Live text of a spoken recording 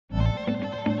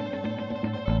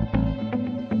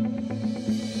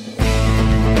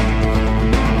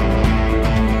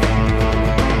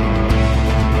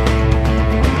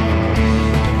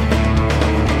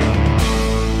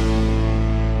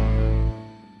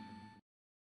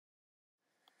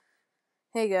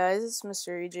Hey guys, it's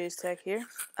Mr. EJ's Tech here.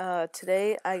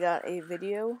 Today I got a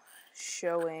video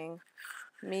showing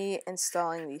me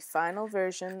installing the final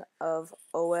version of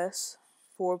OS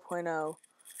 4.0,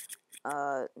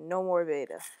 no more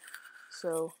beta.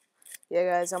 So, yeah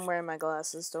guys, I'm wearing my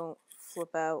glasses, don't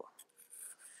flip out.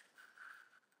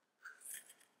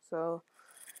 So,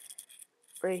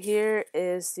 right here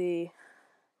is the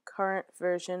current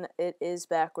version. It is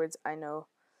backwards, I know.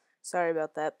 Sorry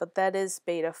about that, but that is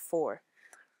beta 4.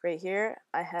 Right here,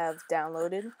 I have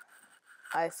downloaded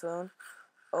iPhone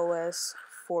OS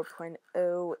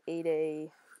 4.0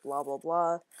 8A blah blah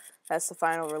blah. That's the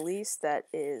final release. That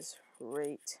is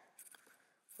right.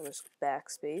 I'll just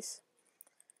backspace.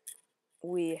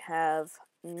 We have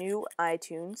new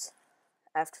iTunes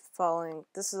after following.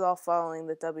 This is all following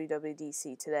the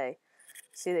WWDC today.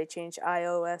 See, they changed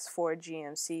ios4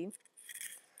 GMC.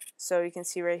 So you can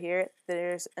see right here,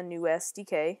 there's a new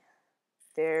SDK.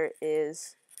 There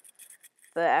is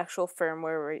the actual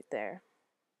firmware right there.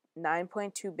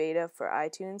 9.2 beta for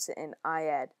iTunes and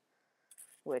UDID,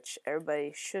 which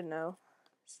everybody should know.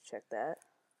 Just check that.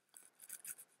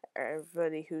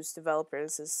 Everybody who's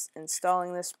developers is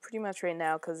installing this pretty much right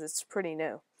now because it's pretty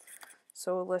new.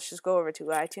 So let's just go over to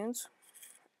iTunes.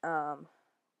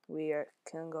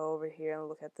 Can go over here and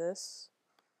look at this.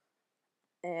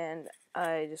 And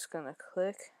I just gonna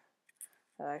click.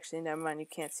 Actually, never mind. You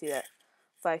can't see that.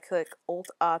 If I click Alt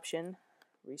Option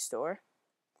Restore,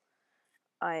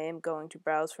 I am going to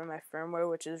browse for my firmware,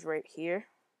 which is right here.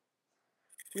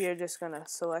 We are just gonna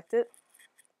select it.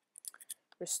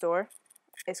 Restore.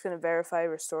 It's going to verify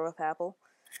restore with Apple.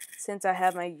 Since I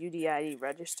have my UDID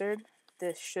registered,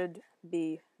 this should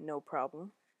be no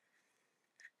problem.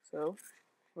 So,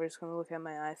 we're just going to look at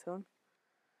my iPhone.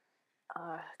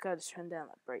 Gotta turn down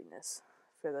the brightness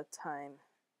for the time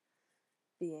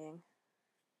being.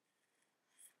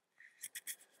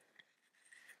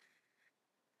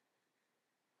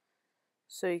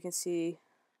 So you can see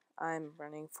I'm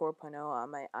running 4.0 on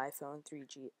my iPhone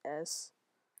 3GS.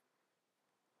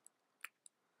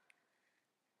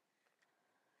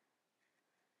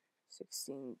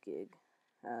 $16 gig.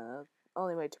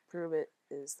 Only way to prove it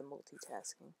is the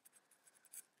multitasking.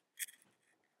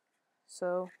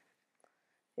 So,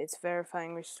 it's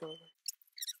verifying restore.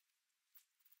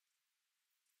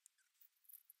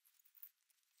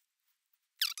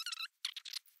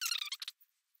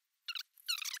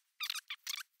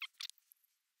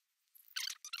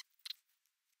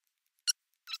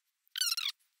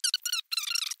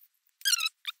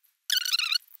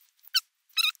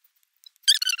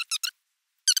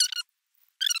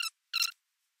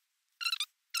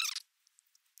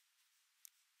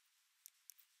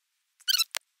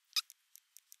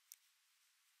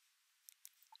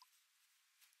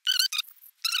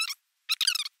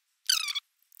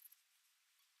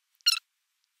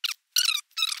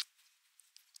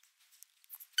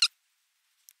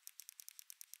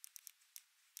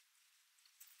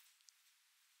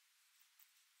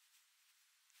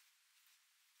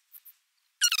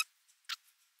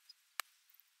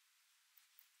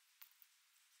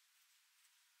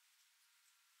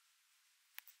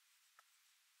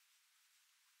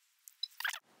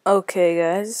 Okay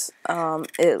guys,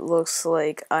 it looks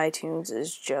like iTunes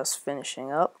is just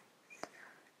finishing up.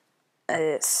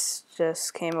 It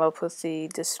just came up with the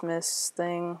dismiss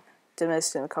thing,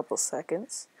 dismissed in a couple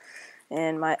seconds,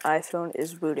 and my iPhone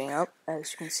is booting up,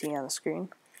 as you can see on the screen.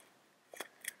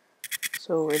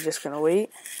 So we're just gonna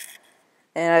wait,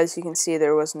 and as you can see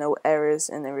there was no errors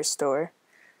in the restore,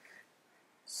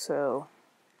 so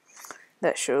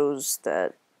that shows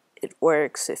that it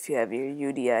works if you have your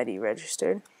UDID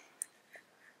registered.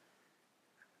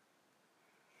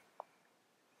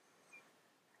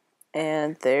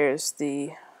 And there's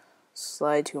the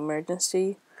slide to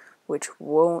emergency, which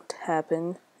won't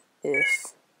happen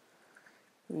if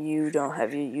you don't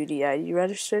have your UDID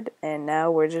registered. And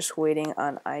now we're just waiting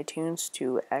on iTunes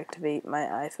to activate my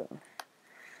iPhone.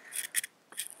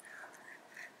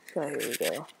 So here we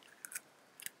go.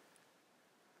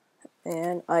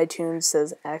 And iTunes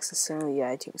says accessing the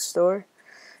iTunes store.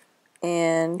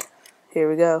 And here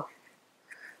we go.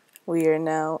 We are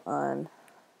now on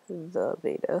the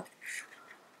beta.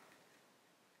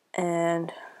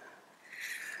 And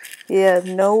yeah,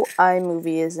 no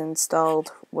iMovie is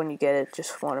installed when you get it.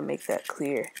 Just want to make that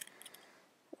clear.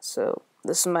 So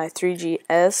this is my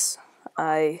 3GS.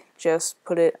 I just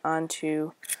put it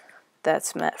onto.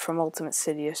 That's Matt from Ultimate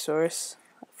Sidiosaurus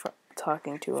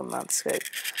talking to him on Skype.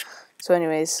 So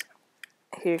anyways,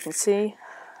 here you can see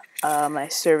my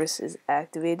service is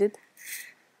activated.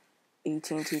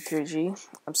 AT&T 3G.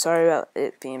 I'm sorry about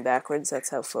it being backwards. That's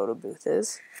how Photo Booth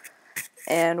is.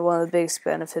 And one of the biggest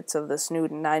benefits of this new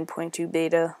 9.2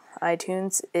 beta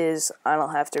iTunes is I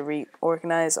don't have to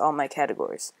reorganize all my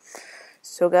categories.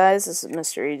 So guys, this is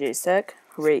Mr. EJ's Tech.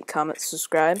 Rate, comment,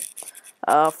 subscribe.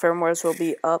 Firmwares will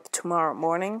be up tomorrow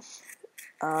morning,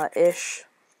 ish.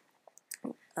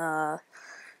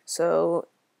 So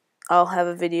I'll have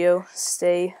a video.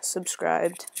 Stay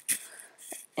subscribed.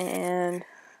 And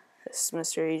this is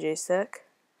Mr. EJ's Tech.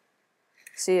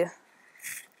 See ya.